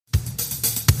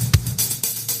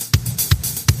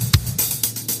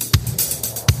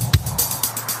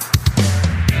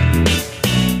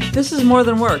This is More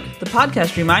Than Work, the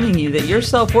podcast reminding you that your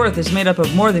self-worth is made up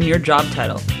of more than your job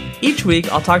title. Each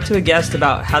week, I'll talk to a guest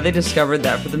about how they discovered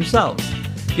that for themselves.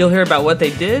 You'll hear about what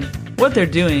they did, what they're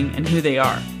doing, and who they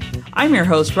are. I'm your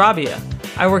host, Rabia.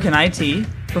 I work in IT,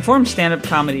 perform stand-up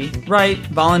comedy, write,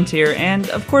 volunteer, and,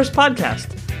 of course, podcast.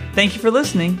 Thank you for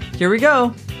listening. Here we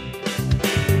go.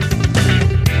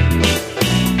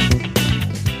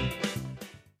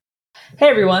 Hey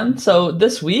everyone, so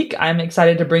this week I'm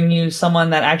excited to bring you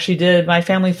someone that actually did my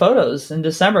family photos in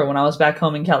December when I was back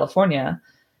home in California.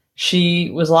 She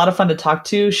was a lot of fun to talk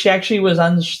to. She actually was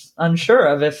unsure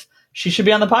of if she should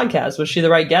be on the podcast. Was she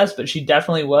the right guest? But she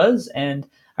definitely was, and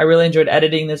I really enjoyed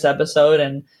editing this episode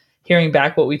and hearing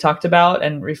back what we talked about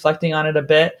and reflecting on it a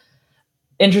bit.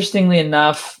 Interestingly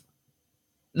enough,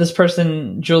 this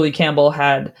person, Julie Campbell,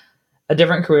 had a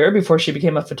different career before she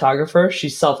became a photographer.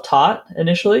 She's self-taught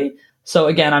initially. So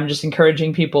again, I'm just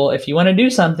encouraging people, if you want to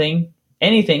do something,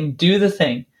 anything, do the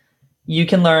thing. You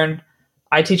can learn.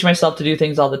 I teach myself to do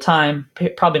things all the time,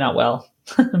 probably not well,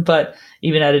 but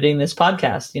even editing this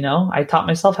podcast, I taught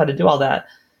myself how to do all that.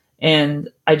 And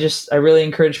I really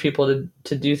encourage people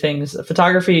to do things.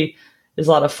 Photography is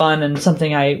a lot of fun and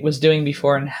something I was doing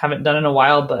before and haven't done in a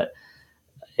while, but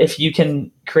if you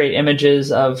can create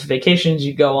images of vacations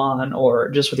you go on or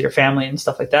just with your family and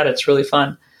stuff like that, it's really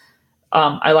fun.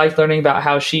 I like learning about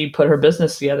how she put her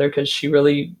business together because she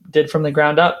really did from the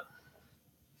ground up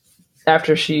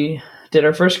after she did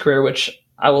her first career, which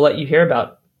I will let you hear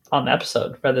about on the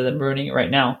episode rather than ruining it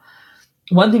right now.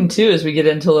 One thing too is we get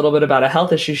into a little bit about a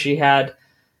health issue she had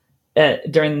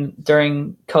during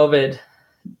COVID,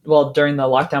 during the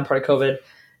lockdown part of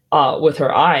COVID, with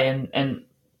her eye and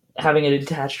having a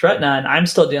detached retina. And I'm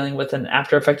still dealing with an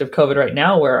after effect of COVID right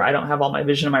now where I don't have all my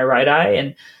vision in my right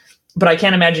eye. But I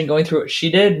can't imagine going through what she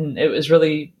did. And it was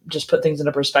really just put things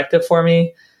into perspective for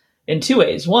me in two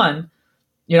ways. One,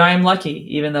 I am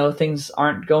lucky, even though things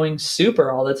aren't going super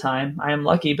all the time. I am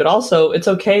lucky, but also it's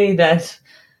okay that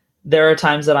there are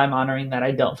times that I'm honoring that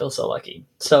I don't feel so lucky.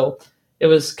 So it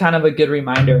was kind of a good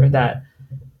reminder that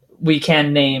we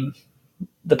can name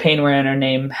the pain we're in or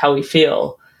name how we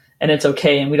feel. And it's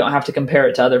okay. And we don't have to compare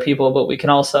it to other people, but we can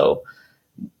also,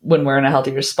 when we're in a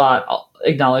healthier spot,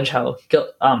 acknowledge how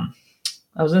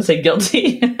I was going to say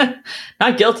guilty,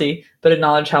 not guilty, but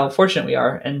acknowledge how fortunate we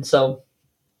are. And so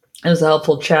it was a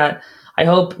helpful chat. I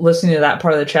hope listening to that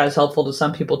part of the chat is helpful to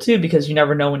some people too, because you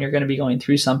never know when you're going to be going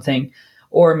through something,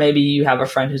 or maybe you have a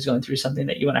friend who's going through something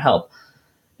that you want to help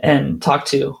and talk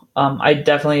to. I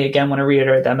definitely, again, want to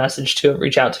reiterate that message too,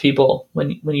 reach out to people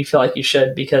when you feel like you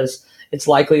should, because it's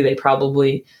likely they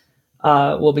probably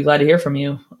will be glad to hear from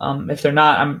you. If they're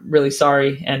not, I'm really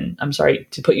sorry. And I'm sorry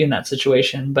to put you in that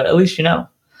situation, but at least you know.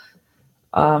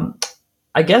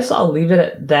 I guess I'll leave it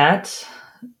at that.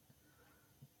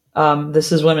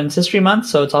 This is Women's History Month,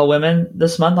 so it's all women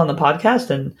this month on the podcast.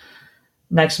 And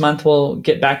next month we'll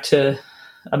get back to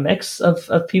a mix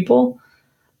of people.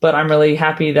 But I'm really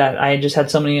happy that I just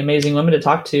had so many amazing women to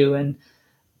talk to. And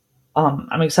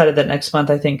I'm excited that next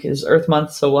month, I think, is Earth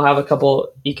Month. So we'll have a couple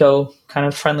eco kind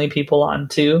of friendly people on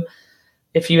too.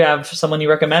 If you have someone you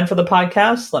recommend for the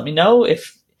podcast, let me know.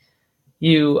 If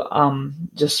you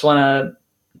just want to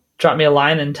drop me a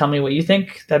line and tell me what you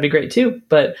think, that'd be great too.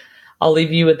 But I'll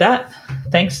leave you with that.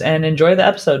 Thanks and enjoy the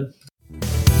episode.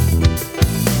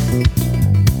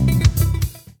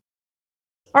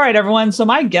 All right, everyone. So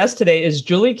my guest today is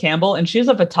Julie Campbell, and she's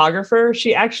a photographer.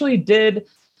 She actually did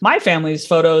my family's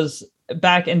photos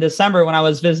back in December when I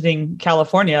was visiting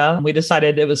California. We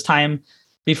decided it was time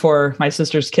before my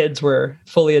sister's kids were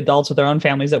fully adults with their own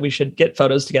families that we should get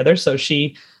photos together. So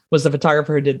she was the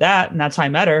photographer who did that. And that's how I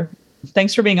met her.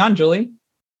 Thanks for being on, Julie.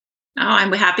 Oh,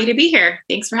 I'm happy to be here.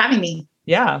 Thanks for having me.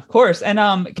 Yeah, of course. And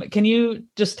can you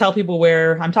just tell people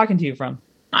where I'm talking to you from?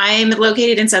 I'm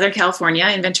located in Southern California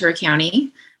in Ventura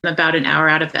County. I'm about an hour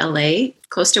out of LA,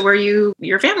 close to where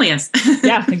your family is.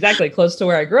 Yeah, exactly. Close to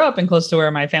where I grew up and close to where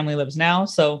my family lives now.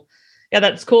 So yeah,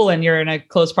 that's cool. And you're in a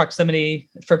close proximity,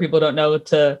 for people who don't know,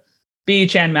 to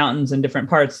beach and mountains in different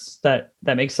parts that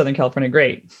makes Southern California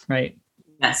great, right?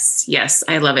 Yes.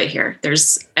 I love it here.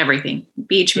 There's everything.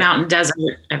 Beach, mountain,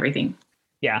 desert, everything.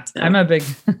 Yeah, so. I'm a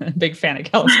big fan of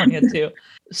California too.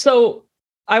 So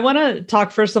I want to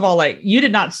talk, first of all, you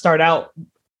did not start out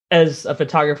as a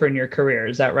photographer in your career.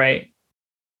 Is that right?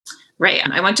 Right.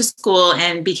 I went to school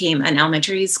and became an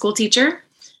elementary school teacher.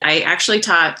 I actually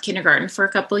taught kindergarten for a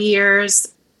couple of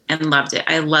years and loved it.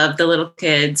 I loved the little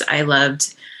kids. I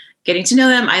loved getting to know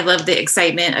them. I loved the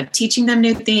excitement of teaching them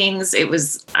new things.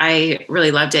 I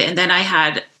really loved it. And then I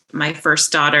had my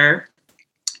first daughter,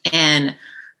 and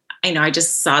I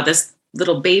just saw this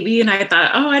little baby. And I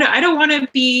thought, oh, I don't want to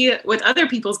be with other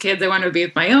people's kids. I want to be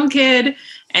with my own kid.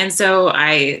 And so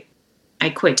I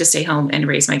quit to stay home and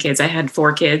raise my kids. I had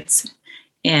 4 kids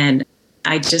and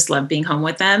I just loved being home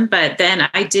with them. But then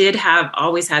I did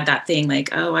always had that thing like,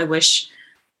 oh, I wish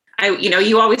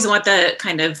you always want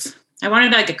I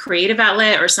wanted like a creative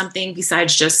outlet or something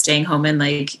besides just staying home and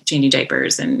like changing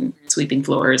diapers and sweeping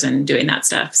floors and doing that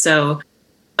stuff. So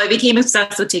I became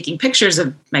obsessed with taking pictures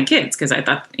of my kids because I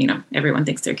thought, everyone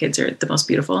thinks their kids are the most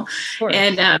beautiful.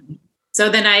 And so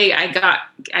then I got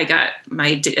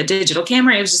a digital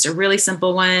camera. It was just a really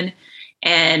simple one.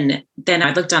 And then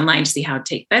I looked online to see how to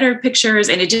take better pictures.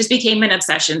 And it just became an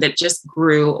obsession that just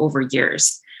grew over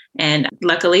years. And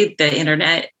luckily the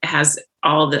internet has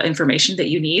all the information that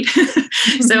you need.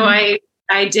 So I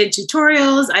did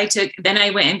tutorials. I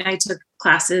went and I took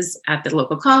classes at the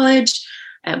local college,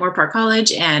 at Moorpark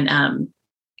College, and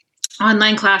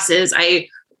online classes. I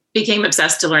became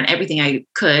obsessed to learn everything I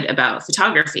could about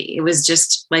photography. It was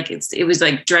just like, it was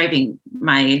like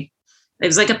it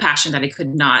was like a passion that I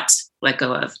could not let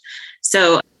go of.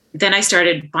 So then I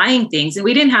started buying things, and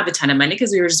we didn't have a ton of money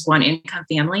because we were just one income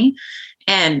family.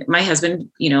 And my husband,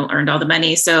 earned all the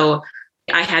money. So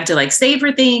I had to like save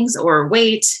for things or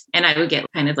wait. And I would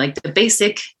get kind of like the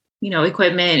basic,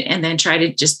 equipment, and then try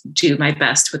to just do my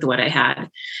best with what I had.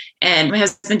 And my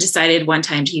husband decided one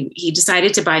time he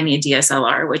decided to buy me a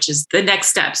DSLR, which is the next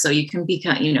step. So you can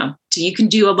become, you can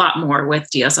do a lot more with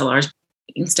DSLRs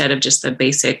instead of just the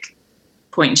basic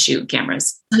point and shoot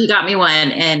cameras. He got me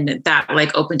one, and that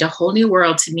like opened a whole new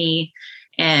world to me.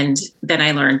 And then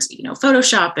I learned,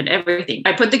 Photoshop and everything.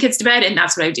 I put the kids to bed, and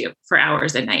that's what I do for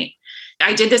hours at night.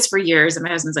 I did this for years, and my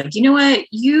husband's like, you know what?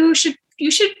 You should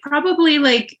probably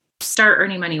like start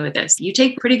earning money with this. You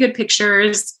take pretty good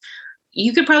pictures.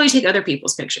 You could probably take other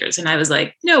people's pictures. And I was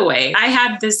like, no way. I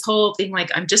had this whole thing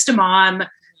like, I'm just a mom.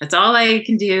 That's all I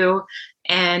can do.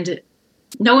 And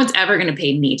no one's ever going to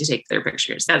pay me to take their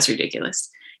pictures. That's ridiculous.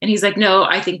 And he's like, no,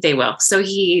 I think they will. So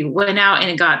he went out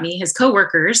and got me his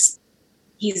coworkers.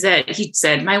 He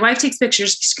said, my wife takes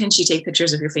pictures. Can she take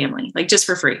pictures of your family? Like just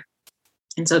for free.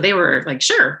 And so they were like,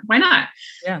 sure, why not?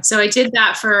 Yeah. So I did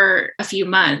that for a few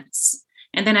months.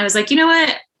 And then I was like, you know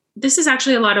what? This is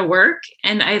actually a lot of work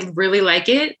and I really like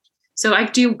it. So I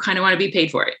do kind of want to be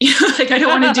paid for it. Like I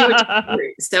don't want to do it for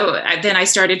free. So then I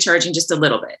started charging just a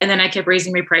little bit. And then I kept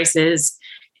raising my prices,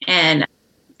 and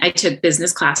I took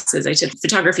business classes. I took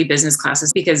photography business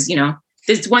classes because,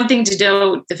 it's one thing to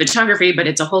do the photography, but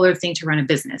it's a whole other thing to run a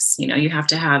business. You have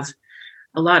to have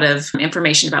a lot of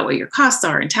information about what your costs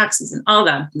are and taxes and all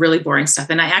that really boring stuff.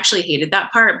 And I actually hated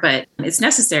that part, but it's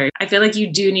necessary. I feel like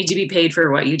you do need to be paid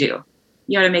for what you do.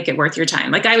 You got to make it worth your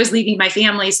time. Like I was leaving my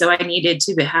family, so I needed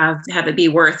to have it be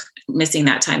worth missing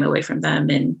that time away from them.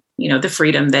 And, the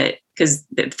freedom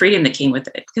that came with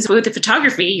it. Because with the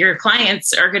photography, your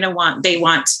clients are going to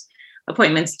want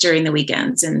appointments during the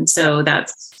weekends. And so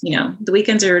that's, the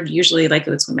weekends are usually like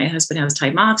it's when my husband has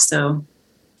time off. So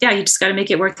yeah, you just got to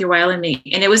make it worth your while. And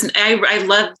I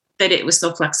love that it was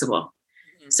so flexible.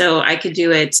 So I could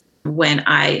do it when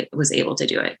I was able to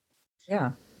do it.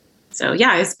 Yeah. So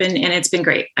yeah, it's been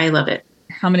great. I love it.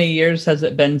 How many years has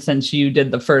it been since you did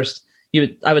the first,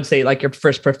 I would say like your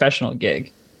first professional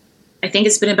gig? I think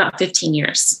it's been about 15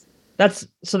 years. That's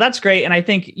great. And I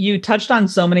think you touched on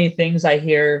so many things I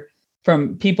hear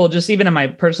from people, just even in my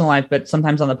personal life, but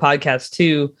sometimes on the podcast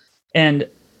too. And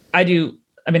I do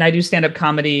stand-up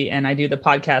comedy and I do the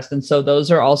podcast. And so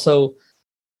those are also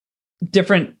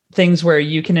different things where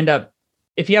you can end up,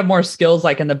 if you have more skills,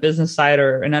 like in the business side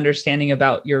or an understanding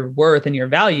about your worth and your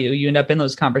value, you end up in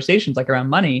those conversations like around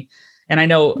money. And I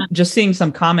know just seeing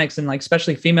some comics and like,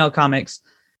 especially female comics,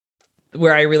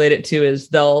 where I relate it to is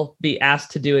they'll be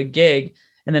asked to do a gig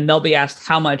and then they'll be asked,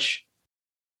 how much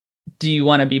do you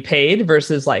want to be paid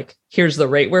versus like, here's the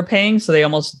rate we're paying. So they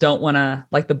almost don't want to,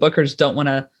 like the bookers don't want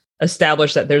to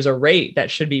establish that there's a rate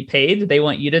that should be paid. They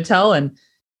want you to tell. And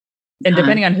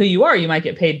depending on who you are, you might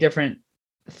get paid different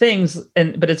things.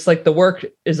 But it's like the work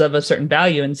is of a certain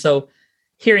value. And so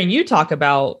hearing you talk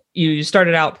about, you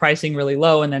started out pricing really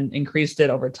low and then increased it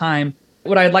over time.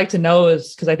 What I'd like to know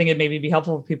is, because I think it maybe be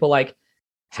helpful for people, like,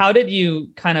 how did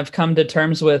you kind of come to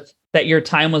terms with that your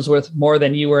time was worth more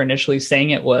than you were initially saying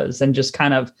it was, and just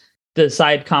kind of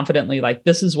decide confidently, like,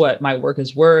 this is what my work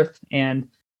is worth and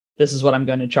this is what I'm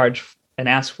going to charge and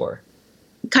ask for?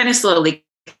 Kind of slowly,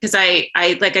 because I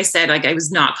like I said, like I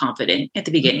was not confident at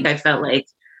the beginning. I felt like,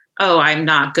 oh, I'm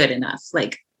not good enough.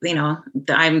 Like,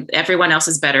 everyone else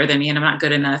is better than me and I'm not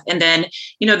good enough. And then,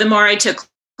 the more I took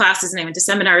classes and I went to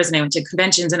seminars and I went to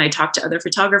conventions and I talked to other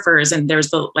photographers, and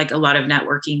there's a lot of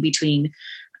networking between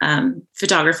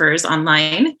photographers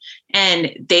online,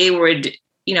 and they would,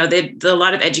 a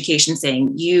lot of education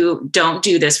saying, you don't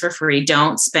do this for free.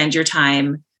 Don't spend your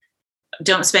time.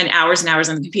 Don't spend hours and hours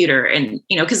on the computer. And,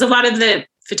 because a lot of the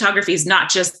photography is not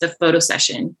just the photo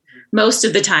session. Most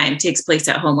of the time takes place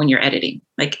at home when you're editing,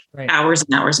 like hours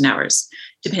and hours and hours,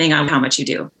 depending on how much you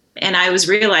do. And I was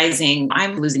realizing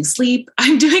I'm losing sleep.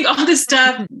 I'm doing all this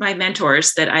stuff. My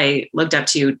mentors that I looked up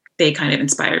to, they kind of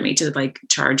inspired me to like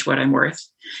charge what I'm worth.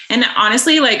 And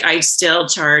honestly, like I still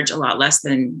charge a lot less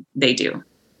than they do.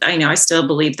 I still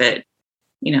believe that,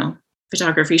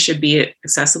 photography should be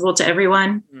accessible to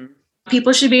everyone. Mm-hmm.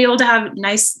 People should be able to have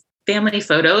nice family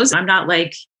photos. I'm not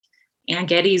like Ann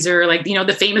Geddes or like,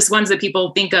 the famous ones that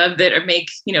people think of that make,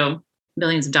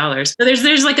 millions of dollars. So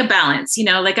there's like a balance,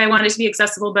 like I want it to be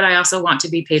accessible, but I also want to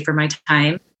be paid for my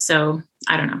time. So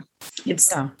I don't know.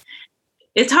 It's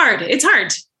hard. It's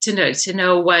hard to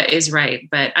know what is right.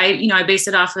 But I base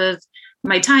it off of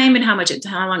my time and how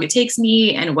long it takes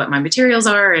me and what my materials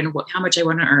are and how much I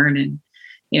want to earn. And,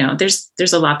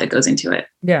 there's a lot that goes into it.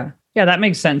 Yeah. Yeah, that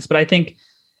makes sense. But I think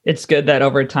it's good that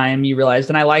over time you realized,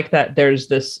 and I like that there's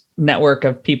this network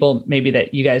of people, maybe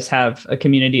that you guys have a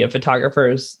community of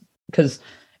photographers. Because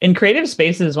in creative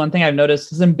spaces, one thing I've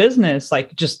noticed is in business,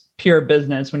 like just pure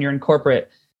business, when you're in corporate,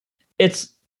 it's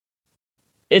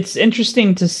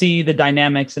interesting to see the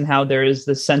dynamics and how there is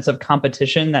this sense of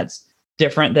competition that's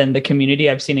different than the community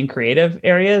I've seen in creative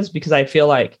areas. Because I feel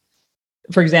like,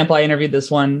 for example, I interviewed this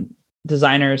one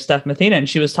designer, Steph Mathena, and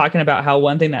she was talking about how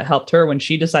one thing that helped her when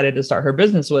she decided to start her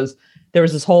business was there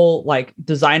was this whole like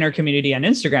designer community on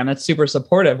Instagram that's super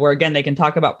supportive, where again, they can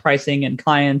talk about pricing and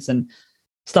clients and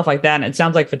stuff like that. And it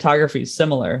sounds like photography is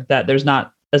similar, that there's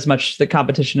not as much the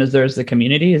competition as there is the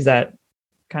community. Is that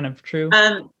kind of true?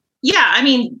 Yeah. I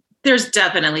mean, there's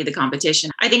definitely the competition.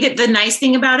 I think the nice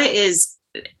thing about it is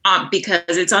because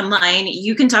it's online,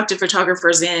 you can talk to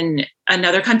photographers in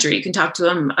another country. You can talk to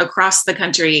them across the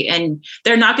country, and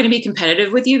they're not going to be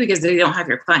competitive with you because they don't have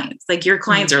your clients. Like your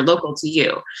clients are local to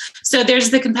you. So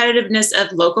there's the competitiveness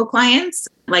of local clients.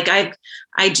 Like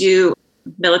I do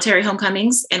military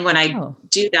homecomings. And when I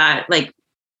do that, like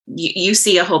you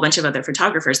see a whole bunch of other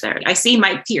photographers there. I see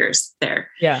my peers there.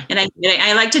 Yeah. And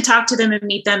I like to talk to them and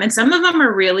meet them. And some of them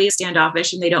are really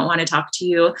standoffish and they don't want to talk to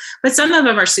you, but some of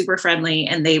them are super friendly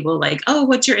and they will like, oh,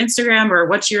 what's your Instagram or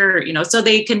what's your, so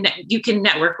you can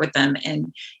network with them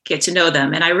and get to know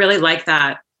them. And I really like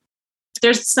that.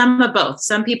 There's some of both.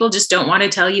 Some people just don't want to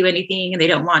tell you anything and they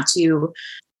don't want to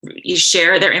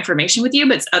share their information with you,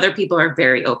 but other people are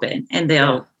very open and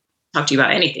they'll talk to you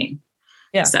about anything.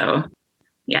 Yeah. So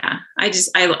yeah,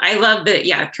 I love that.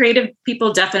 Yeah. Creative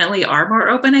people definitely are more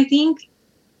open. I think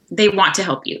they want to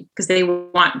help you because they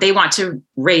want to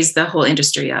raise the whole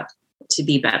industry up to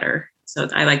be better. So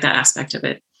I like that aspect of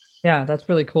it. Yeah, that's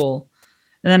really cool.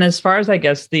 And then as far as I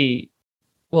guess two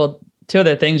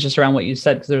other things just around what you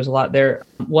said, because there's a lot there.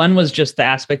 One was just the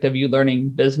aspect of you learning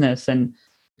business and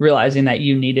realizing that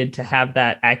you needed to have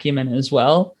that acumen as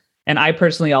well. And I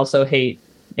personally also hate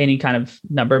any kind of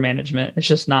number management. It's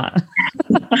just not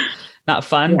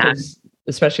fun,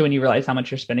 especially when you realize how much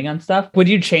you're spending on stuff. Would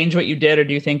you change what you did, or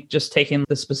do you think just taking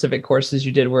the specific courses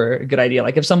you did were a good idea?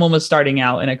 Like if someone was starting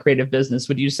out in a creative business,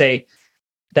 would you say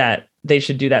that they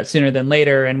should do that sooner than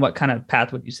later? And what kind of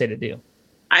path would you say to do?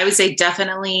 I would say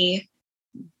definitely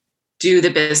do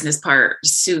the business part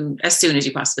as soon as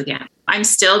you possibly can. I'm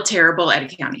still terrible at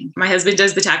accounting. My husband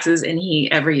does the taxes and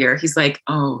every year he's like,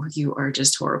 oh, you are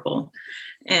just horrible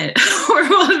and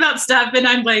horrible about stuff. And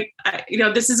I'm like,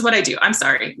 this is what I do. I'm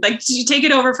sorry. Like, did you take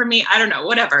it over from me? I don't know,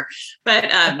 whatever. But,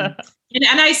 and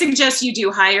I suggest you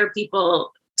do hire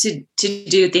people to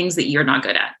do things that you're not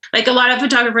good at. Like a lot of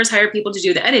photographers hire people to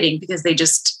do the editing because they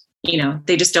just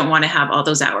don't want to have all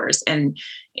those hours and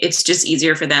it's just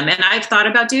easier for them. And I've thought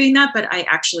about doing that, but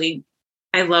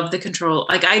I love the control.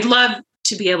 Like I'd love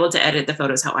to be able to edit the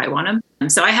photos how I want them.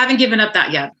 And so I haven't given up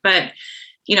that yet, but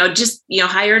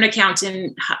hire an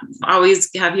accountant, always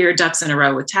have your ducks in a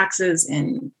row with taxes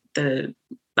and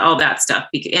all that stuff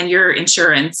and your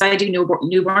insurance. I do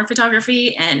newborn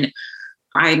photography and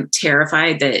I'm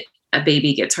terrified that a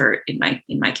baby gets hurt in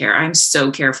my care. I'm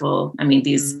so careful. I mean,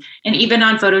 and even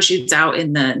on photo shoots out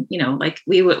in the, like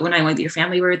when I went with your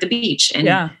family, we were at the beach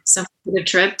and someone could have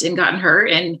tripped and gotten hurt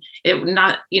and it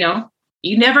not,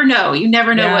 you never know. You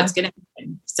never know what's going to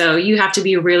happen. So you have to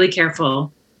be really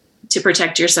careful to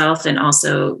protect yourself and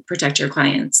also protect your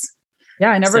clients. Yeah.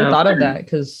 I never thought of that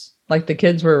because like the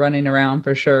kids were running around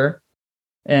for sure.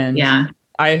 And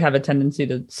I have a tendency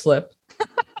to slip.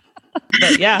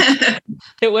 But yeah,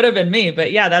 it would have been me.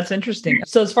 But yeah, that's interesting.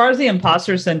 So as far as the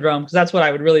imposter syndrome, because that's what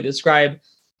I would really describe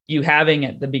you having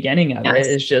at the beginning of Yes.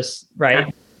 it is just right.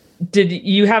 Yeah. Did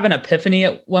you have an epiphany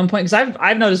at one point? Because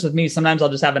I've noticed with me, sometimes I'll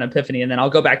just have an epiphany and then I'll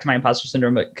go back to my imposter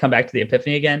syndrome, but come back to the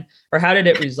epiphany again. Or how did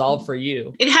it resolve for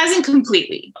you? It hasn't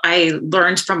completely. I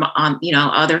learned from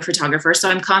other photographers, so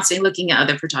I'm constantly looking at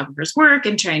other photographers' work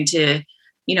and trying to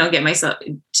get myself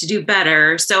to do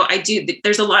better. So I do.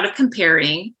 There's a lot of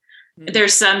comparing.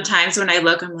 There's some times when I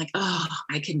look, I'm like, oh,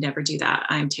 I could never do that.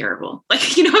 I'm terrible. Like,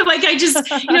 I just,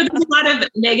 there's a lot of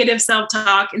negative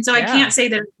self-talk. And so I can't say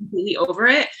that I'm completely over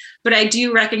it, but I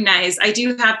do recognize, I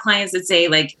do have clients that say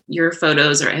like, your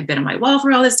photos have been on my wall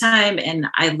for all this time. And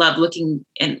I love looking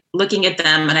at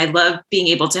them. And I love being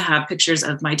able to have pictures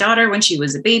of my daughter when she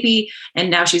was a baby and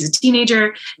now she's a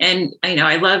teenager. And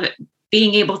I love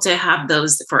being able to have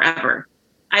those forever.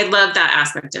 I love that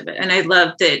aspect of it. And I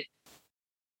love that.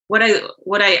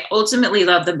 What I ultimately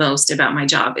love the most about my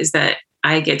job is that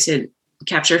I get to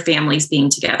capture families being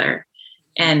together.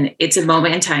 And it's a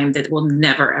moment in time that will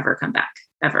never, ever come back,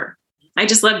 ever. I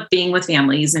just love being with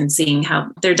families and seeing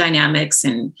how their dynamics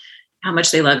and how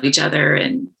much they love each other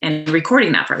and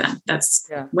recording that for them.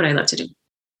 That's what I love to do.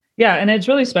 Yeah. And it's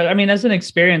really special. I mean, as an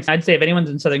experience, I'd say if anyone's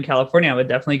in Southern California, I would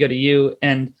definitely go to you.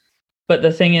 But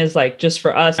the thing is, like, just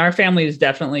for us, our family is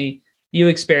definitely, you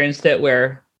experienced it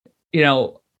where,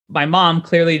 my mom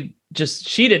clearly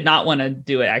she did not want to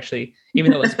do it, actually,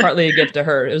 even though it was partly a gift to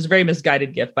her. It was a very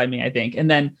misguided gift by me, I think. And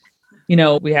then,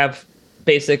 we have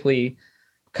basically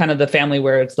kind of the family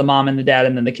where it's the mom and the dad,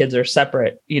 and then the kids are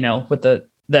separate, with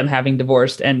them having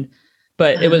divorced.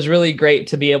 But it was really great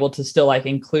to be able to still like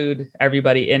include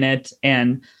everybody in it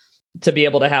and to be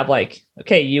able to have like,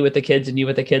 okay, you with the kids and you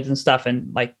with the kids and stuff.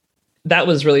 And like, that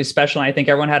was really special. And I think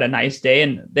everyone had a nice day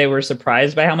and they were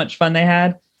surprised by how much fun they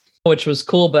had, which was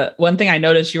cool. But one thing I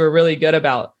noticed you were really good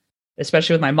about,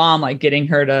 especially with my mom, like getting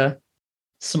her to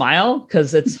smile,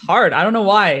 because it's hard. I don't know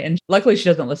why. And luckily she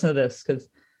doesn't listen to this because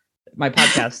my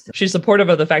podcast, she's supportive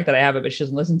of the fact that I have it, but she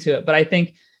doesn't listen to it. But I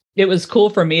think it was cool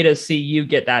for me to see you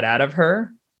get that out of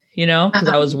her, because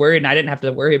I was worried and I didn't have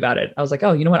to worry about it. I was like,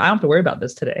 oh, you know what? I don't have to worry about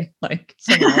this today. Like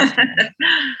someone else can.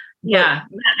 Yeah.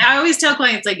 I always tell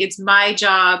clients, like, it's my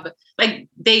job. Like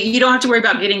you don't have to worry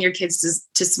about getting your kids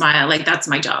to smile. Like that's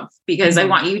my job, because I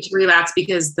want you to relax,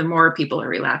 because the more people are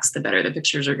relaxed, the better the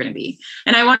pictures are going to be.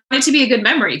 And I want it to be a good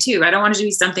memory too. I don't want it to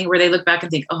be something where they look back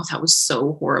and think, oh, that was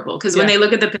so horrible. Because when they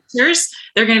look at the pictures,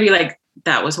 they're going to be like,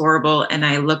 that was horrible. And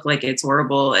I look like it's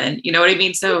horrible. And you know what I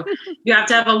mean? So you have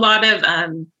to have a lot of,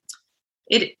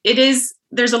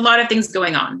 there's a lot of things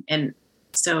going on. And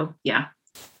so, yeah.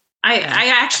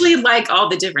 I actually like all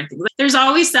the different things. There's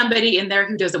always somebody in there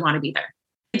who doesn't want to be there.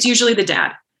 It's usually the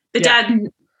dad. The dad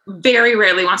very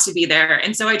rarely wants to be there.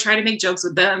 And so I try to make jokes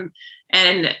with them.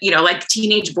 And, like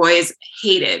teenage boys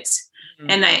hate it.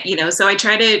 Mm-hmm. And so I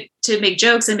try to make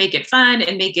jokes and make it fun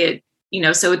and make it,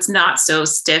 so it's not so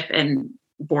stiff and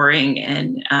boring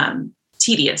and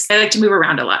tedious. I like to move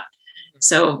around a lot.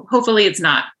 So hopefully it's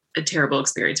not a terrible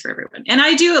experience for everyone. And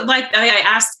I do I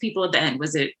asked people at the end,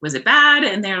 was it bad?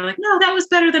 And they're like, no, that was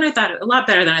better than I thought. A lot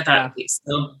better than I thought it would be.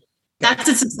 So that's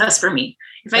a success for me.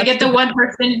 If I get the one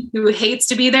person who hates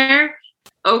to be there,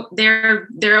 they're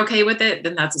okay with it,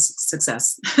 then that's a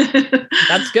success.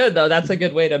 That's good though. That's a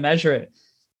good way to measure it.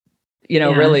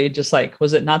 Really just like,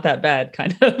 was it not that bad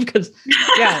kind of? Because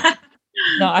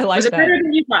no, I like was it that. Better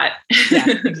than you thought? Yeah,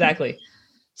 exactly.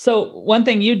 So one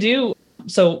thing you do,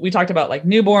 so we talked about like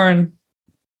newborn,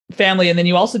 family, and then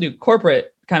you also do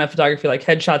corporate kind of photography, like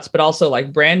headshots, but also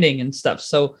like branding and stuff.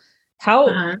 So how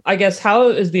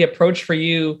is the approach for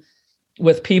you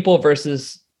with people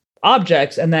versus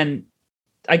objects? And then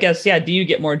I guess, do you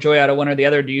get more joy out of one or the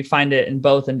other? Do you find it in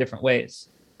both in different ways?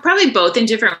 Probably both in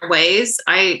different ways.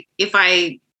 I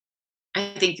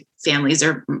think families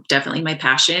are definitely my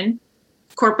passion.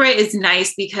 Corporate is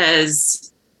nice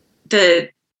because the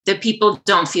people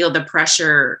don't feel the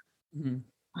pressure. Mm-hmm.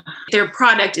 Their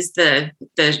product is the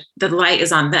light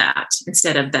is on that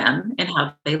instead of them and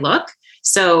how they look.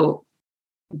 So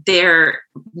they're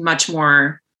much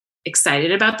more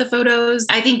excited about the photos.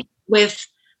 I think with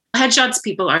headshots,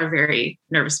 people are very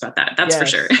nervous about that. That's for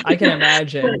sure. I can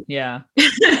imagine. Yeah.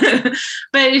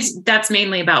 But that's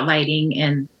mainly about lighting.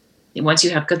 And once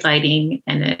you have good lighting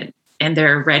and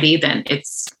they're ready, then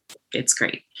it's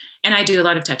great. And I do a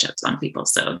lot of touch-ups on people,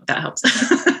 so that helps.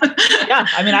 Yeah.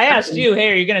 I mean, I asked you,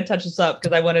 hey, are you going to touch this up?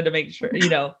 Because I wanted to make sure, you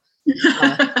want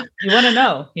to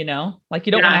know, like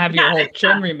you don't want to have your whole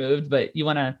chin removed, but you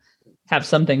want to have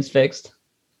some things fixed.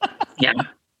 Yeah.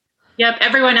 Yep.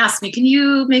 Everyone asks me, can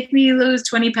you make me lose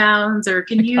 20 pounds or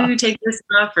can you take this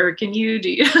off or can you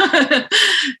do?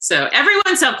 So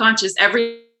everyone's self-conscious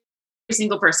every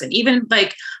single person. Even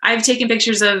like I've taken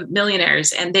pictures of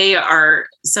millionaires and they are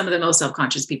some of the most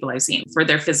self-conscious people I've seen for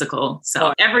their physical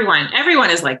self. Everyone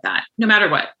is like that, no matter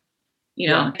what.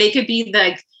 They could be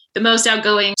like the most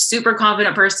outgoing, super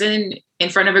confident person in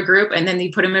front of a group. And then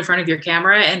you put them in front of your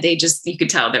camera and you could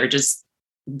tell they're just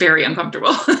very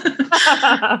uncomfortable.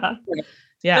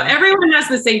 Yeah. So everyone has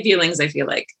the same feelings, I feel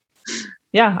like.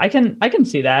 Yeah, I can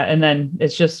see that. And then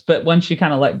it's just, but once you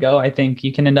kind of let go, I think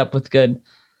you can end up with good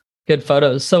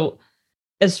photos. So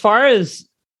as far as,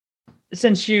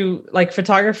 since you like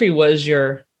photography was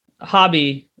your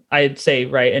hobby, I'd say,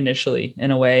 right, initially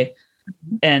in a way,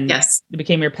 and yes, it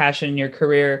became your passion in your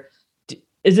career.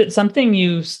 Is it something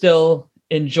you still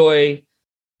enjoy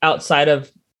outside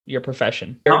of your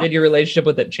profession, or did your relationship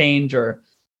with it change, or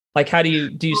like, how do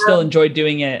you still enjoy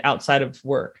doing it outside of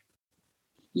work?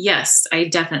 Yes, I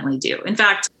definitely do. In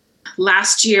fact,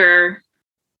 last year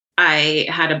I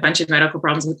had a bunch of medical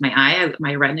problems with my eye.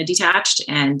 My retina detached,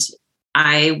 and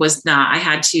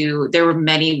there were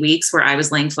many weeks where I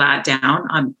was laying flat down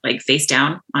on, like, face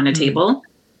down on a table,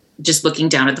 just looking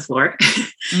down at the floor.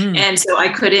 And so I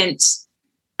could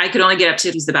only get up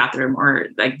to use the bathroom, or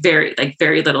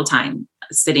very little time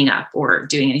sitting up or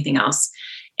doing anything else.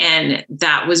 And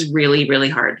that was really, really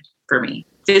hard for me.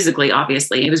 Physically,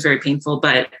 obviously, it was very painful,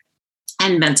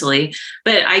 and mentally,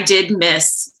 but I did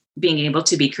miss being able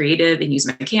to be creative and use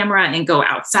my camera and go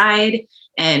outside.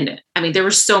 And I mean, there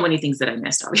were so many things that I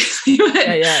missed, obviously.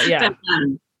 Yeah. But,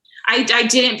 I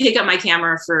didn't pick up my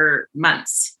camera for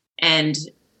months, and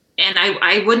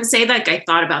I wouldn't say like I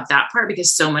thought about that part,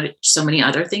 because so many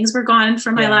other things were gone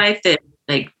from my life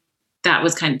that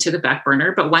was kind of to the back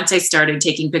burner. But once I started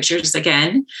taking pictures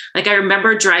again, like I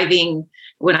remember driving,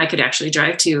 when I could actually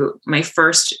drive, to my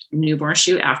first newborn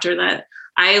shoot after that,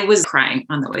 I was crying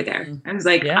on the way there. I was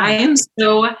like, I am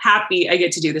so happy I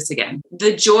get to do this again.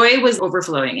 The joy was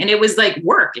overflowing, and it was like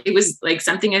work. It was like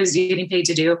something I was getting paid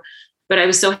to do, but I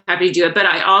was so happy to do it. But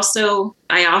I also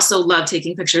love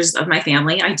taking pictures of my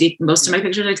family. I take most of my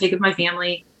pictures I take of my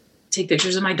family, take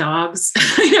pictures of my dogs.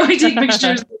 I take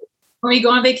pictures when we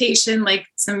go on vacation, like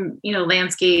some,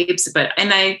 landscapes,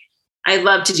 I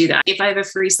love to do that. If I have a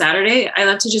free Saturday, I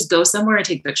love to just go somewhere and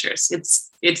take pictures.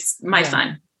 It's my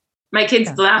fun. My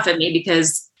kids laugh at me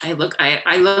because I look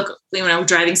when I'm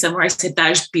driving somewhere, I said,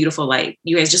 that is beautiful light.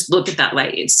 You guys just look at that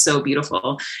light. It's so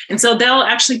beautiful. And so they'll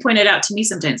actually point it out to me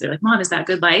sometimes. They're like, Mom, is that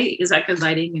good light? Is that good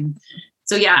lighting? And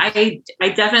so, yeah, I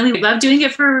definitely love doing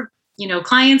it for,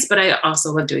 clients, but I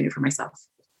also love doing it for myself.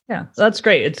 Yeah, that's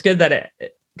great. It's good that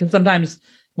because sometimes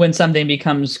when something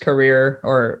becomes career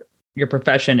or your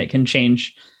profession, it can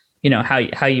change, how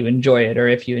you enjoy it, or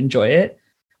if you enjoy it.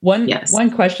 One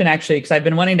question, actually, because I've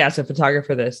been wanting to ask a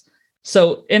photographer this.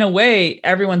 So in a way,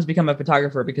 everyone's become a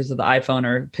photographer because of the iPhone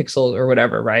or Pixel or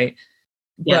whatever, right?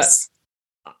 Yes.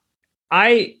 But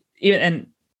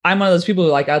I'm one of those people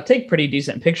who, like, I'll take pretty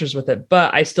decent pictures with it,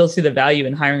 but I still see the value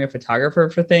in hiring a photographer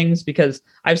for things, because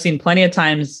I've seen plenty of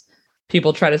times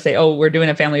people try to say, oh, we're doing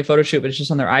a family photo shoot, but it's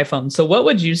just on their iPhone. So what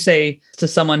would you say to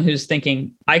someone who's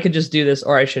thinking, I could just do this,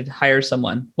 or I should hire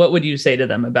someone? What would you say to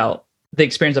them about the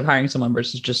experience of hiring someone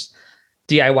versus just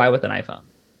DIY with an iPhone?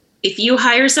 If you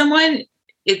hire someone,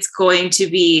 you're going to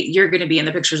be in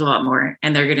the pictures a lot more,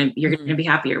 and you're going to be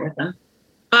happier with them.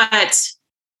 But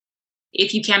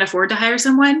if you can't afford to hire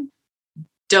someone,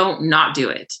 don't not do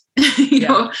it.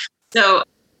 know? So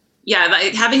yeah,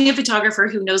 like having a photographer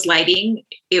who knows lighting,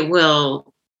 it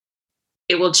will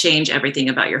change everything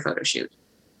about your photo shoot.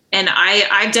 And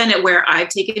I've done it where I've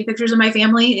taken pictures of my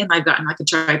family and I've gotten like a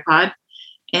tripod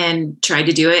and tried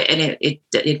to do it, and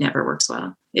it never works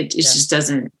well. It just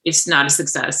doesn't. It's not a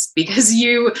success, because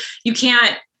you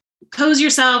can't pose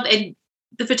yourself, and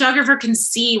the photographer can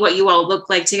see what you all look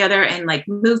like together and like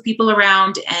move people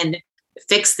around and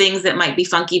fix things that might be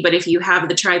funky. But if you have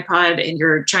the tripod and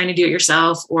you're trying to do it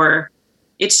yourself, or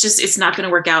it's not going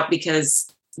to work out,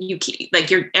 because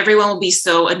everyone will be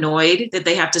so annoyed that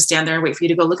they have to stand there and wait for you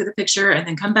to go look at the picture and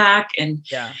then come back. And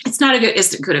it's not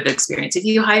as good of an experience. If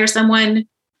you hire someone,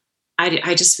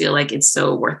 I just feel like it's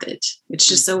so worth it. It's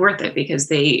just so worth it, because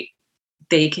they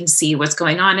can see what's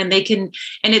going on, and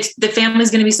the family's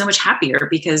going to be so much happier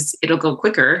because it'll go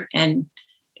quicker and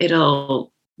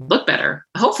it'll look better.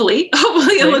 Hopefully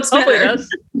it looks better.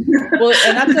 Well,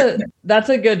 and that's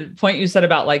a good point you said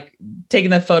about like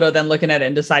taking the photo, then looking at it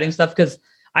and deciding stuff. Cause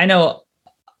I know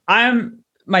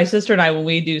my sister and I, when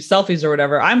we do selfies or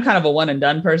whatever, I'm kind of a one and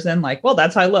done person. Like, well,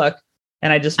 that's how I look,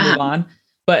 and I just move on.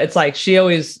 But it's like, she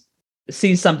always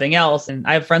sees something else. And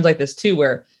I have friends like this too,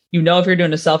 where, if you're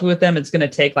doing a selfie with them, it's going to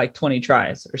take like 20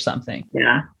 tries or something.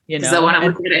 Yeah. So when I'm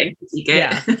looking at it,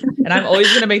 yeah. And I'm always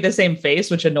going to make the same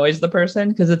face, which annoys the person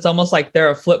because it's almost like they're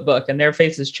a flip book and their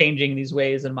face is changing these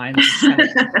ways and mine.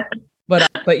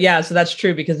 But yeah, so that's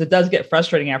true because it does get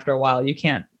frustrating after a while. You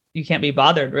can't be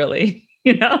bothered really,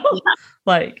 Yeah.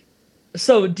 Like,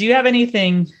 so do you have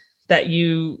anything that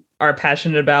you are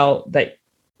passionate about that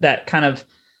kind of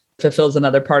fulfills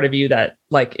another part of you that,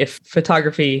 like, if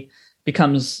photography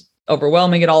becomes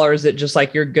overwhelming at all, or is it just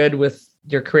like you're good with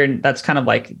your career and that's kind of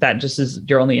like that just is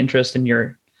your only interest and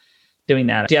you're doing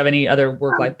that? Do you have any other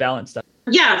work-life balance stuff?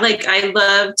 Yeah, like I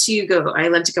love to go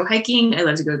hiking. I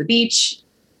love to go to the beach,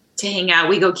 to hang out.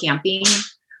 We go camping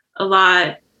a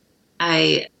lot.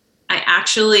 I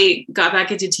actually got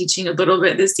back into teaching a little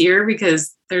bit this year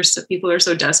because people are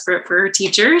so desperate for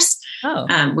teachers.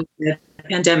 With the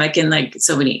pandemic and like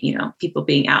so many, people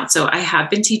being out. So I have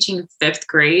been teaching 5th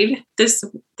grade this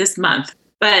month,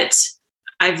 but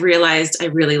I've realized I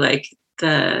really like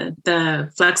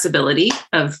the flexibility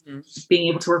of being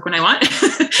able to work when I want.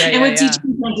 And with teaching,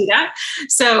 you can't do that.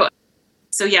 So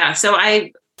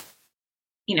I've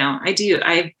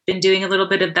been doing a little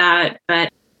bit of that,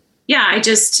 but yeah,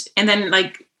 and then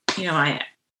like,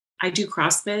 I do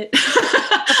CrossFit.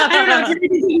 I don't know if you're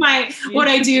doing what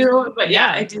I do, but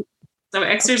yeah, I do. So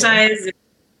exercise,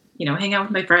 hang out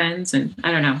with my friends and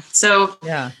I don't know. So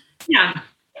yeah.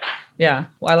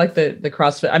 Well, I like the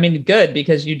CrossFit. I mean, good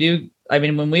because you do. I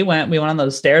mean, when we went on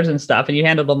those stairs and stuff and you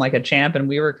handled them like a champ and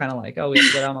we were kind of like, oh, we have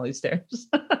to go down all these stairs.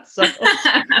 So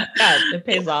yeah, it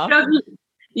pays off.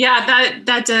 Yeah,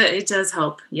 it does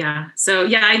help. Yeah. So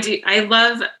yeah, I do. I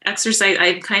love exercise.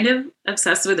 I'm kind of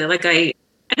obsessed with it. Like I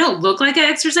don't look like I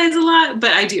exercise a lot,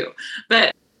 but I do.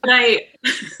 But I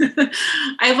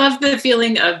love the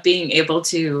feeling of being able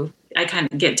to, I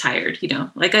kind of get tired,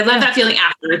 like I love that feeling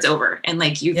after it's over and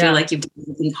like you feel like you've done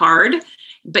something hard,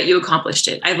 but you accomplished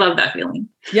it. I love that feeling.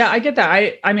 Yeah, I get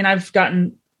that. I mean, I've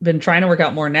been trying to work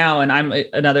out more now and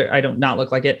I don't not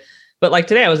look like it, but like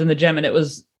today I was in the gym and it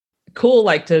was cool,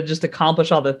 like to just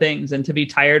accomplish all the things and to be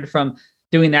tired from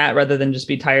doing that rather than just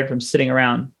be tired from sitting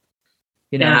around,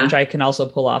 which I can also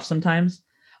pull off sometimes.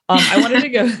 I wanted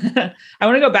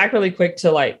to go back really quick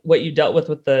to like what you dealt with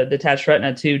the detached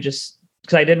retina too, just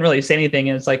because I didn't really say anything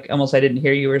and it's like almost I didn't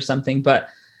hear you or something. But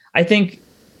I think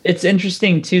it's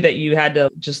interesting too that you had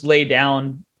to just lay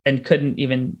down and couldn't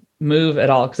even move at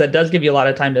all because that does give you a lot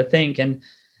of time to think. And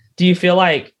do you feel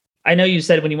like, I know you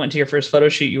said when you went to your first photo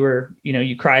shoot, you were,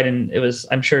 you cried and it was,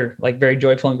 I'm sure, like very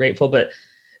joyful and grateful, but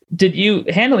did you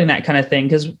handling that kind of thing?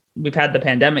 Because we've had the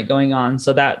pandemic going on.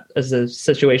 So that is a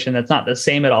situation that's not the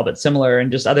same at all, but similar and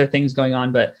just other things going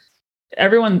on. But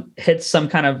everyone hits some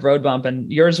kind of road bump and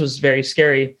yours was very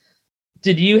scary.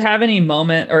 Did you have any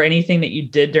moment or anything that you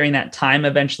did during that time,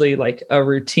 eventually like a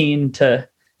routine to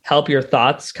help your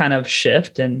thoughts kind of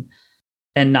shift and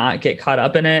not get caught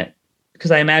up in it?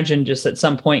 Because I imagine just at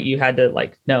some point you had to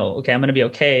like, no, okay, I'm going to be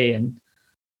okay. And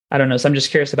I don't know. So I'm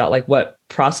just curious about like what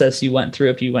process you went through,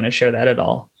 if you want to share that at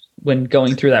all when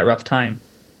going through that rough time.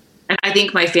 And I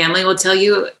think my family will tell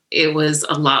you it was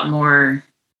a lot more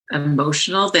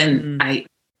emotional than I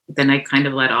kind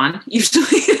of let on usually.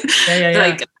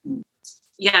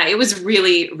 It was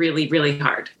really, really, really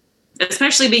hard,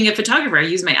 especially being a photographer. I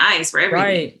use my eyes for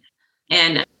everything.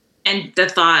 Right. And the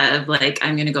thought of like,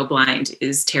 I'm going to go blind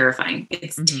is terrifying.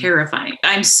 It's terrifying.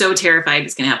 I'm so terrified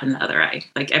it's going to happen in the other eye,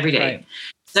 like every day. Right.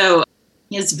 So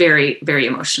it's very, very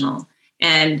emotional.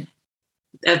 And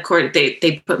of course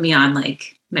they put me on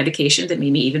like medication that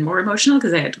made me even more emotional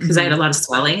because I had a lot of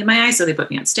swelling in my eye. So they put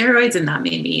me on steroids and that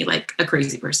made me like a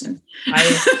crazy person.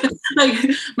 Like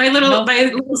my little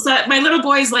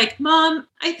boy's like, Mom,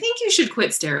 I think you should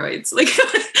quit steroids. Like,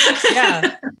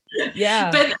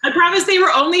 yeah. But I promise they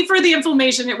were only for the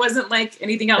inflammation. It wasn't like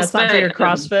anything else. That's not for your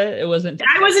CrossFit. It wasn't.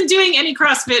 I wasn't doing any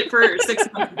CrossFit for 6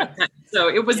 months. So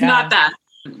it was not that.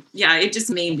 Yeah. It just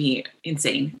made me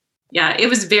insane. Yeah, it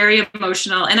was very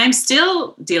emotional and I'm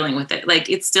still dealing with it. Like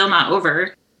it's still not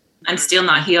over. I'm still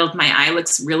not healed. My eye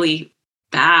looks really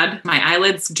bad. My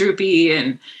eyelid's droopy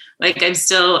and like I'm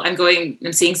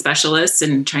seeing specialists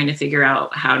and trying to figure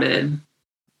out how to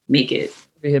make it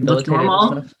look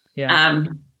normal. Yeah.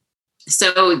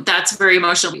 So that's very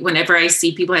emotional. Whenever I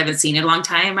see people I haven't seen in a long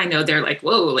time, I know they're like,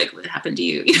 whoa, like what happened to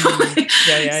you?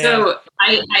 So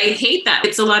I hate that.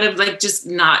 It's a lot of like, just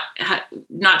not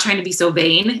trying to be so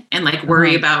vain and like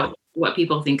worry about what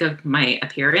people think of my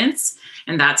appearance.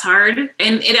 And that's hard.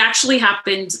 And it actually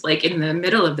happened like in the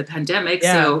middle of the pandemic.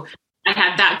 Yeah. So I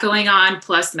had that going on.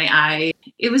 Plus my eye,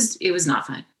 it was not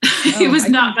fun. It was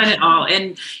not fun at all.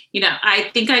 And, I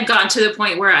think I've gotten to the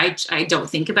point where I don't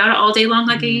think about it all day long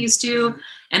like I used to.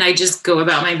 And I just go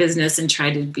about my business and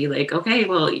try to be like, okay,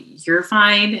 well, you're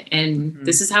fine. And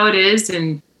this is how it is.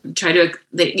 And try to,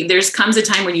 there's comes a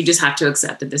time when you just have to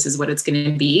accept that this is what it's going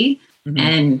to be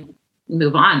and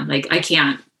move on. Like, I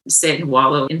can't sit and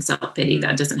wallow in self-pity.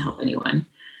 That doesn't help anyone.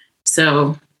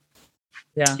 So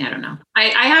yeah, I don't know. I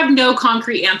have no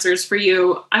concrete answers for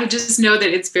you. I just know that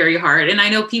it's very hard. And I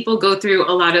know people go through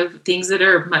a lot of things that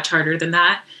are much harder than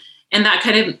that. And that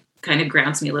kind of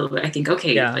grounds me a little bit. I think,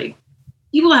 okay, like,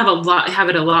 people have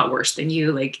it a lot worse than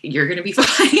you. Like, you're going to be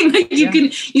fine. Like,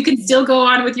 you can still go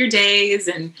on with your days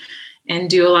and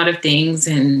do a lot of things.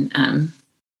 And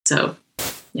so,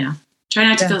 yeah, try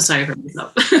not to feel sorry for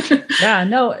myself.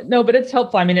 No, but it's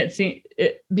helpful. I mean,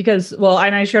 because, well,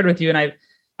 and I shared with you, and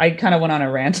I kind of went on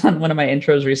a rant on one of my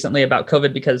intros recently about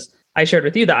COVID, because I shared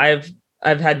with you that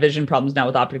I've had vision problems now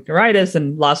with optic neuritis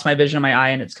and lost my vision in my eye,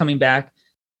 and it's coming back.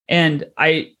 And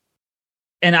I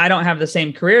don't have the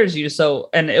same career as you. So,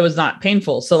 and it was not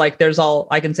painful. So like,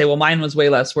 I can say, well, mine was way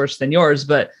less worse than yours,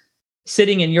 but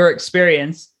sitting in your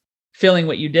experience, feeling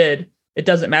what you did, it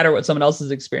doesn't matter what someone else's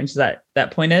experience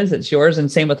that point is, it's yours.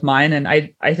 And same with mine. And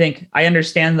I think I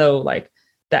understand though, like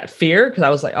that fear, because I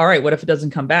was like, all right, what if it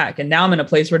doesn't come back? And now I'm in a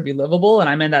place where it'd be livable. And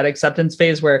I'm in that acceptance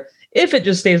phase where if it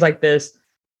just stays like this,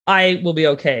 I will be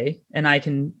okay and I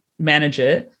can manage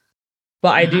it.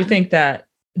 But I do think that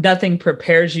nothing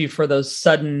prepares you for those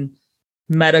sudden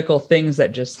medical things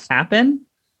that just happen.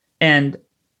 And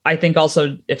I think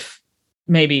also if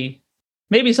maybe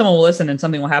someone will listen and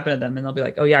something will happen to them and they'll be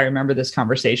like, oh yeah, I remember this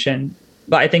conversation.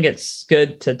 But I think it's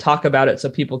good to talk about it so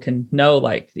people can know,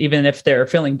 like, even if they're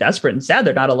feeling desperate and sad,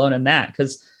 they're not alone in that.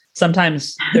 Because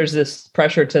sometimes there's this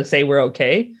pressure to say we're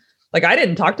okay. Like, I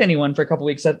didn't talk to anyone for a couple of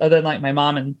weeks other than like my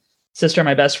mom and sister,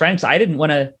 my best friend. So I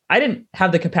didn't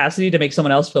have the capacity to make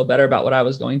someone else feel better about what I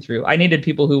was going through. I needed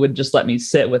people who would just let me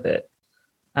sit with it.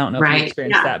 I don't know if you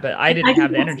experienced that, but I didn't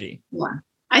have the energy. Yeah.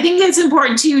 I think it's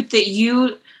important too,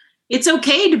 that it's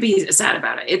okay to be sad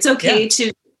about it. It's okay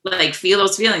to like feel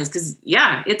those feelings. Cause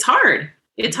it's hard.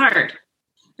 It's hard.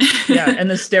 Yeah. And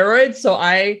the steroids. So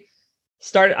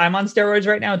I'm on steroids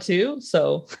right now too.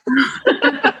 So,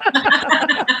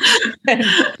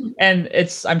 and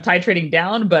I'm titrating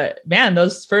down, but man,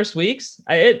 those first weeks,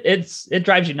 it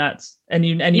drives you nuts, and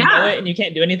you know it, and you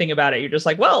can't do anything about it. You're just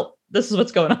like, well, this is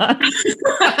what's going on.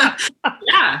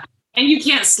 Yeah. And you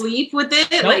can't sleep with it.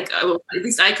 Nope. Like, at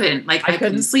least I couldn't. Like, I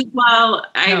couldn't sleep well.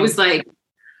 I was like,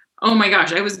 oh my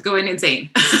gosh, I was going insane.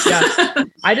 Yeah.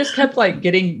 I just kept like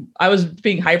I was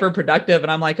being hyper productive,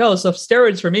 and I'm like, oh, so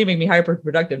steroids for me make me hyper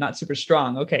productive, not super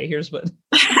strong. Okay, here's what.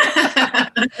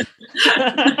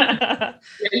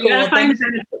 You gotta find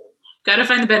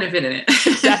the benefit in it.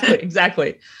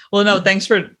 Exactly. Well, no, thanks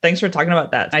for talking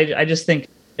about that. I just think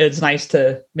it's nice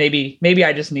to maybe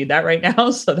I just need that right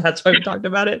now. So that's why we talked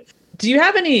about it. Do you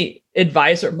have any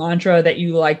advice or mantra that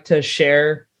you like to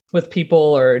share with people,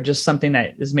 or just something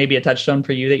that is maybe a touchstone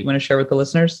for you that you want to share with the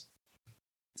listeners?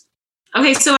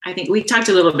 Okay. So I think we talked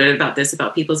a little bit about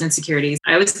people's insecurities.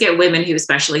 I always get women who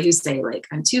say like,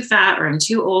 I'm too fat, or I'm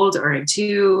too old, or I'm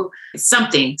too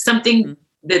something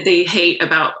that they hate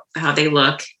about how they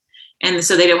look. And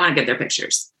so they don't want to get their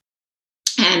pictures.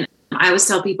 And I always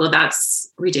tell people that's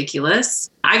ridiculous.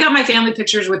 I got my family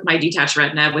pictures with my detached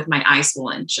retina, with my eye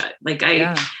swollen shut. Like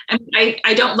I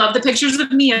don't love the pictures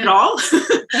of me at all,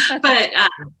 but I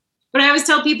always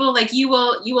tell people, like, you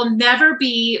will never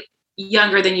be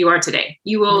younger than you are today.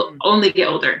 You will only get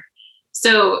older.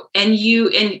 So,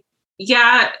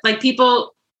 like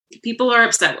people are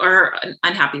upset or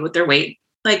unhappy with their weight.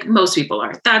 Like most people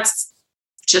are. That's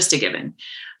just a given.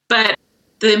 But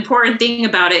the important thing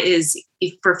about it is,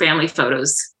 for family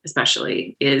photos,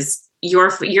 especially, is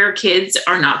your kids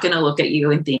are not going to look at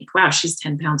you and think, wow, she's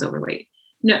 10 pounds overweight.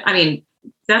 No, I mean,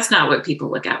 that's not what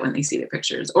people look at when they see the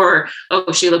pictures. Or,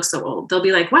 oh, she looks so old. They'll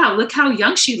be like, wow, look how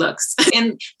young she looks.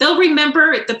 And they'll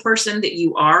remember the person that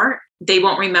you are. They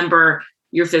won't remember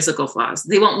your physical flaws.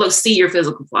 They won't see your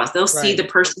physical flaws. They'll see the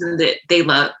person that they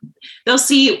love. They'll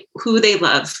see who they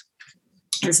love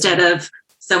instead of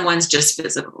someone's just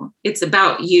physical. It's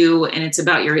about you, and it's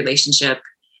about your relationship.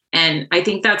 And I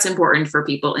think that's important for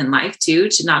people in life too,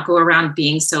 to not go around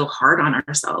being so hard on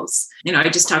ourselves. I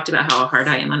just talked about how hard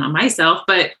I am on myself,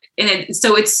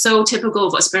 so it's so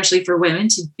typical, especially for women,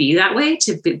 to be that way,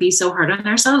 to be so hard on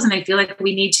ourselves. And I feel like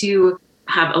we need to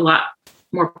have a lot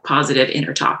more positive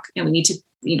inner talk, and we need to,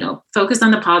 focus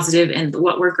on the positive and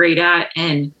what we're great at.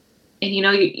 And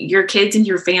your kids and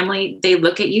your family, they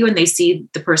look at you and they see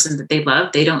the person that they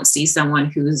love. They don't see someone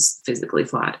who's physically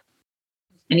flawed.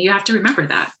 And you have to remember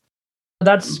that.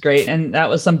 That's great. And that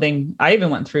was something I even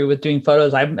went through with doing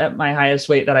photos. I'm at my highest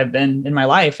weight that I've been in my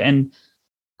life. And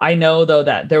I know though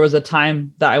that there was a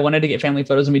time that I wanted to get family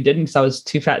photos and we didn't because I was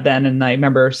too fat then. And I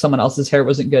remember someone else's hair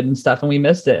wasn't good and stuff and we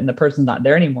missed it and the person's not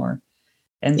there anymore.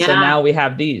 And so now we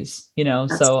have these,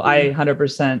 that's so cool. I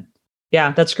 100%.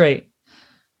 Yeah, that's great.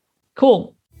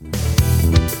 Cool.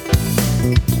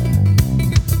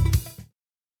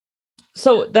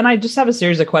 So then I just have a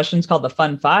series of questions called the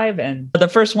Fun Five. And the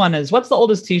first one is, what's the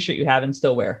oldest t-shirt you have and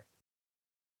still wear?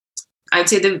 I'd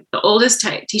say the oldest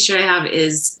t-shirt I have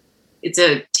it's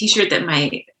a t-shirt that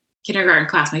my kindergarten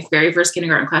class, my very first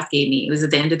kindergarten class gave me. It was at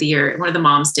the end of the year. One of the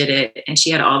moms did it and she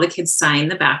had all the kids sign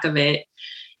the back of it.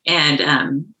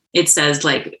 And it says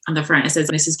like on the front, it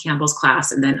says Mrs. Campbell's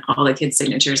class and then all the kids'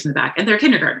 signatures in the back. And they're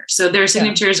kindergartners. So their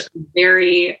signatures are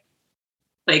very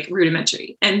like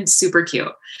rudimentary and super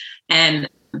cute. And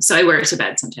so I wear it to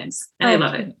bed sometimes and I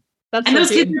love it. And those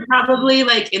kids are probably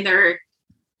like in their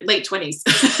late 20s.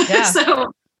 Yeah.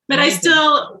 But amazing. I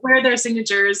still wear their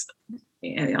signatures.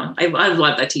 I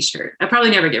love that t-shirt. I probably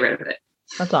never get rid of it.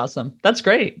 That's awesome. That's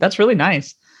great. That's really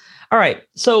nice. All right.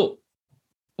 So,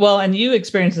 and you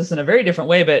experienced this in a very different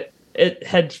way, but it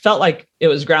had felt like it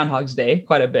was Groundhog's Day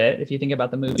quite a bit. If you think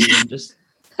about the movie and just,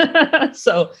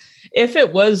 so if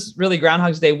it was really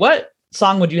Groundhog's Day, what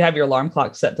song would you have your alarm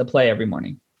clock set to play every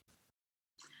morning?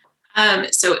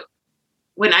 So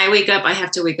when I wake up, I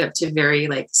have to wake up to very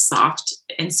like soft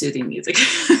and soothing music.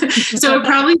 So it'd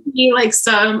probably be like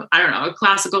some, I don't know, a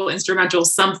classical instrumental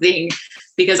something,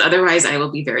 because otherwise I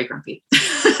will be very grumpy.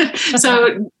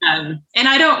 So, and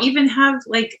I don't even have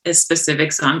like a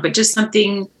specific song, but just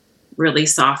something really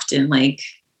soft and like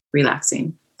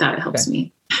relaxing that helps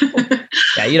me.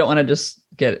 Yeah. You don't want to just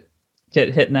get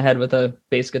hit in the head with a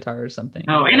bass guitar or something.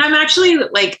 Oh, and I'm actually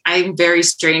like, I'm very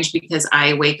strange because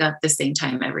I wake up the same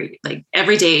time every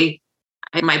day.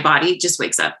 My body just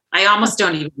wakes up. I almost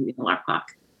don't even need an alarm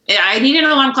clock. I need an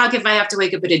alarm clock if I have to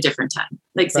wake up at a different time,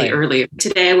 like say earlier.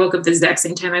 Today, I woke up the exact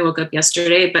same time I woke up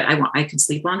yesterday, but I could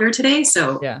sleep longer today.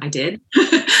 So I did,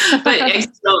 but I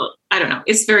don't know.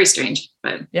 It's very strange,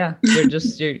 but yeah,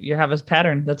 you have a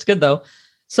pattern. That's good though.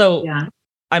 So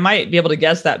I might be able to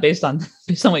guess that based on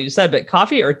what you said, but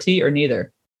coffee or tea or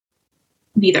neither?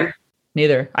 Neither.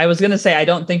 I was going to say, I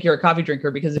don't think you're a coffee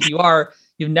drinker because if you are,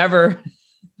 you've never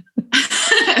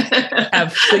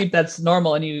have sleep that's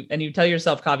normal and you tell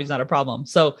yourself coffee's not a problem.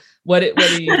 So what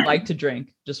do you like to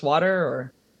drink? Just water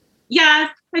or? Yeah,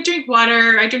 I drink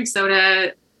water. I drink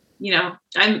soda.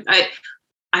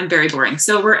 I'm very boring.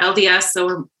 So we're LDS.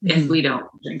 So if we don't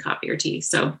drink coffee or tea,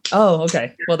 so. Oh,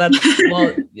 okay. Well,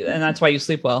 and that's why you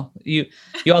sleep well. You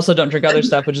also don't drink other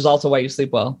stuff, which is also why you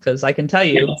sleep well. Cause I can tell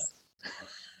you.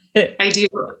 Yes. I do.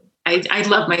 I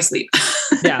love my sleep.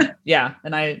 Yeah.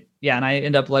 And I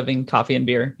end up loving coffee and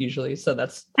beer usually. So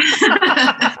that's,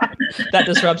 that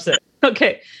disrupts it.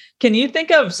 Okay. Can you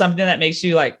think of something that makes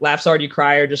you like laugh so hard you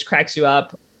cry or just cracks you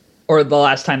up, or the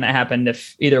last time that happened,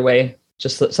 if either way?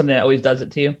 Just something that always does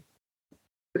it to you?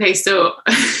 Okay, so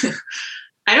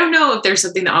I don't know if there's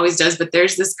something that always does, but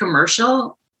there's this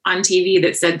commercial on TV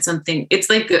that said something.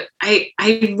 It's like, I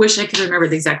wish I could remember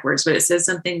the exact words, but it says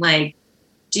something like,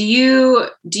 do you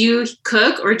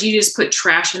cook or do you just put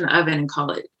trash in the oven and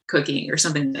call it cooking or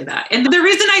something like that? And the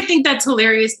reason I think that's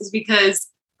hilarious is because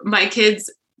my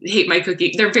kids hate my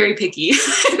cooking. They're very picky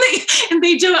and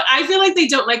they don't, I feel like they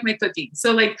don't like my cooking.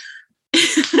 So like,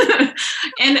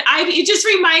 and it just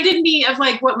reminded me of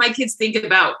like what my kids think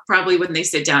about probably when they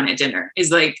sit down at dinner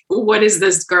is like, what is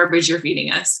this garbage you're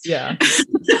feeding us? Yeah.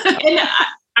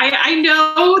 And I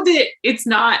know that it's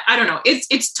not, I don't know.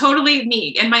 It's totally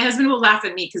me. And my husband will laugh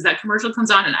at me because that commercial comes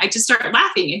on and I just start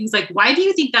laughing. And he's like, why do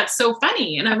you think that's so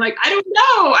funny? And I'm like, I don't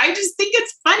know. I just think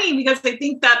it's funny because I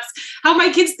think that's how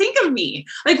my kids think of me.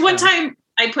 Like one time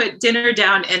I put dinner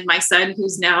down and my son,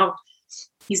 he's now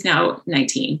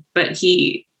 19, but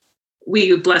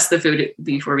we bless the food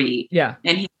before we eat. Yeah.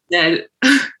 And he said,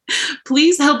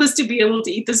 please help us to be able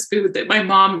to eat this food that my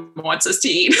mom wants us to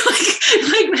eat.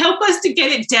 like help us to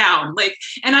get it down.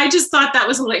 And I just thought that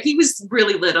was like, he was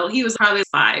really little. He was probably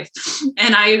 5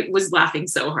 and I was laughing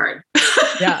so hard.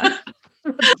 Yeah.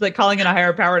 It's like calling in a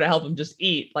higher power to help him just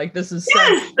eat. Like this is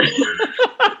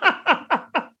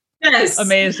Yes.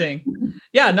 Amazing.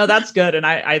 Yeah, no, that's good. And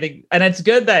I think, and it's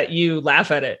good that you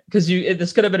laugh at it because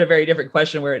this could have been a very different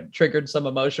question where it triggered some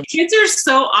emotion. Kids are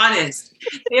so honest.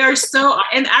 They are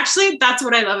and actually that's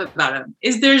what I love about them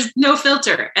is there's no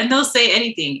filter and they'll say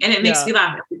anything and it makes me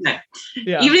laugh every time.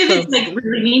 Yeah, even if it's like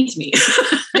really mean to me.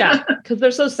 Yeah. Cause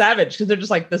they're so savage because they're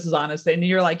just like, this is honest. And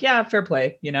you're like, yeah, fair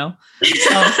play,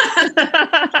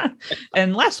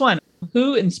 And last one,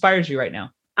 who inspires you right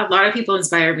now? A lot of people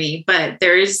inspire me, but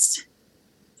there's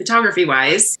photography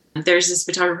wise, there's this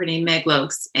photographer named Meg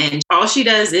Lokes, and all she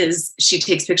does is she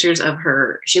takes pictures of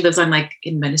she lives on like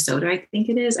in Minnesota, I think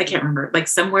it is. I can't remember, like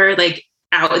somewhere like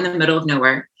out in the middle of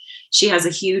nowhere. She has a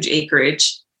huge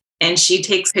acreage and she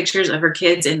takes pictures of her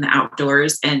kids in the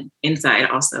outdoors and inside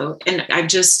also. And I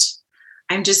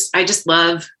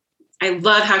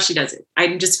love how she does it.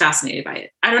 I'm just fascinated by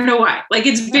it. I don't know why. Like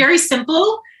it's very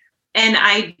simple and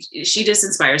she just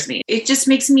inspires me. It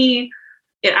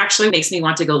actually makes me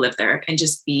want to go live there and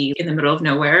just be in the middle of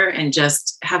nowhere and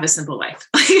just have a simple life.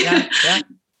 Yeah.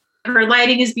 Her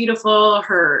lighting is beautiful.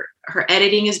 Her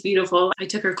editing is beautiful. I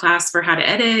took her class for how to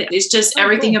edit. It's just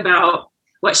everything about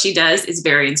what she does is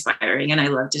very inspiring. And I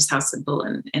love just how simple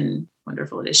and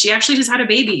wonderful it is. She actually just had a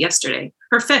baby yesterday,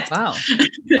 her 5th. Wow.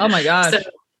 Oh my gosh. So,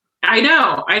 I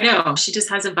know. She just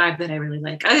has a vibe that I really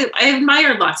like. I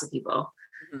admire lots of people,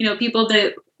 people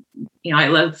that, I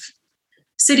love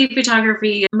city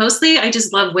photography. Mostly I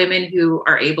just love women who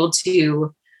are able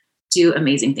to do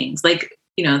amazing things. Like,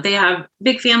 they have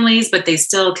big families, but they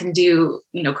still can do,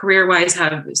 career-wise,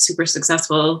 have super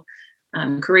successful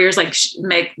careers. Like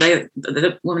Meg,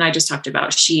 the woman I just talked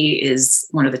about, she is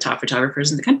one of the top photographers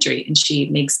in the country and she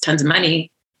makes tons of money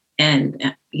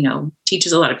and,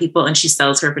 teaches a lot of people and she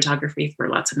sells her photography for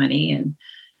lots of money. And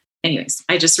anyways,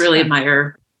 I just really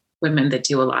admire women that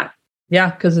do a lot.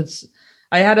 Yeah. Cause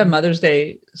I had a Mother's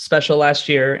Day special last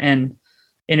year and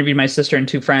interviewed my sister and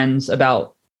 2 friends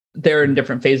about they're in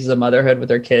different phases of motherhood with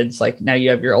their kids. Like now you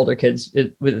have your older kids.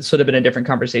 It would sort of been a different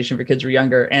conversation for kids who are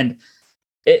younger. And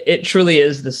it truly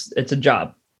is it's a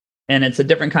job and it's a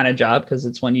different kind of job because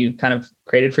it's one you kind of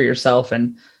created for yourself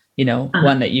and,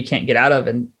 one that you can't get out of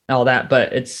and all that.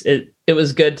 But it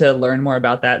was good to learn more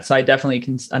about that. So I definitely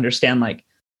can understand like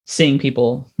seeing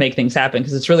people make things happen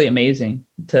because it's really amazing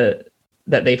that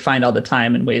they find all the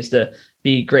time and ways to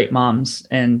be great moms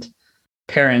and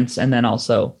parents and then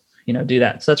also, do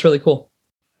that. So that's really cool.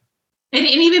 And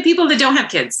even people that don't have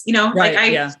kids,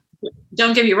 right,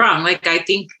 don't get me wrong. Like, I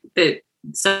think that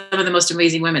some of the most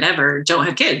amazing women ever don't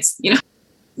have kids,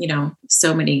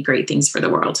 so many great things for the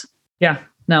world. Yeah,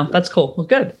 no, that's cool. Well,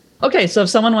 good. Okay. So if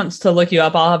someone wants to look you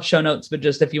up, I'll have show notes, but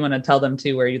just if you want to tell them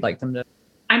where you'd like them to.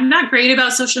 I'm not great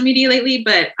about social media lately,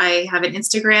 but I have an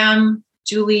Instagram,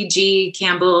 Julie G.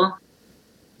 Campbell.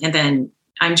 And then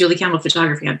I'm Julie Campbell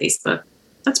Photography on Facebook.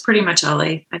 That's pretty much all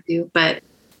I do. But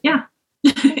yeah.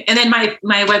 And then my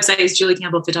website is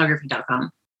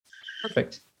juliecampbellphotography.com.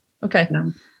 Perfect. Okay. Yeah.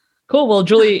 Cool. Well,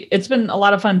 Julie, it's been a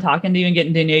lot of fun talking to you and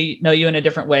getting to know you in a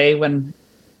different way when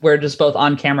we're just both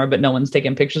on camera, but no one's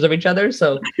taking pictures of each other.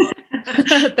 So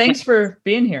thanks for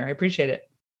being here. I appreciate it.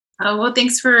 Oh, well,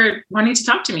 thanks for wanting to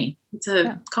talk to me. It's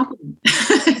a compliment.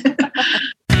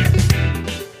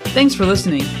 Thanks for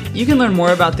listening. You can learn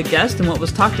more about the guest and what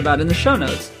was talked about in the show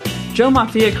notes. Joe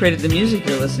Maffia created the music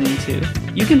you're listening to.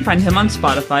 You can find him on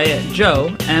Spotify at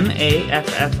Joe,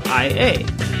 Maffia.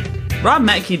 Rob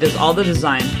Metke does all the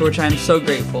design, for which I am so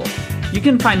grateful. You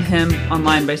can find him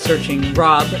online by searching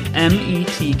Rob,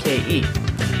 Metke.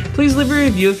 Please leave a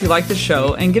review if you like the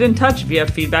show, and get in touch if you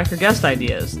have feedback or guest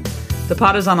ideas. The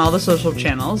pod is on all the social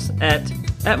channels at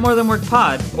More Than Work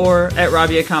Pod or at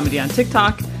Rabia Comedy on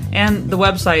TikTok, and the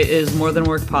website is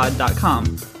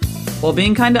morethanworkpod.com. While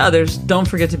being kind to others, don't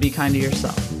forget to be kind to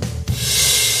yourself.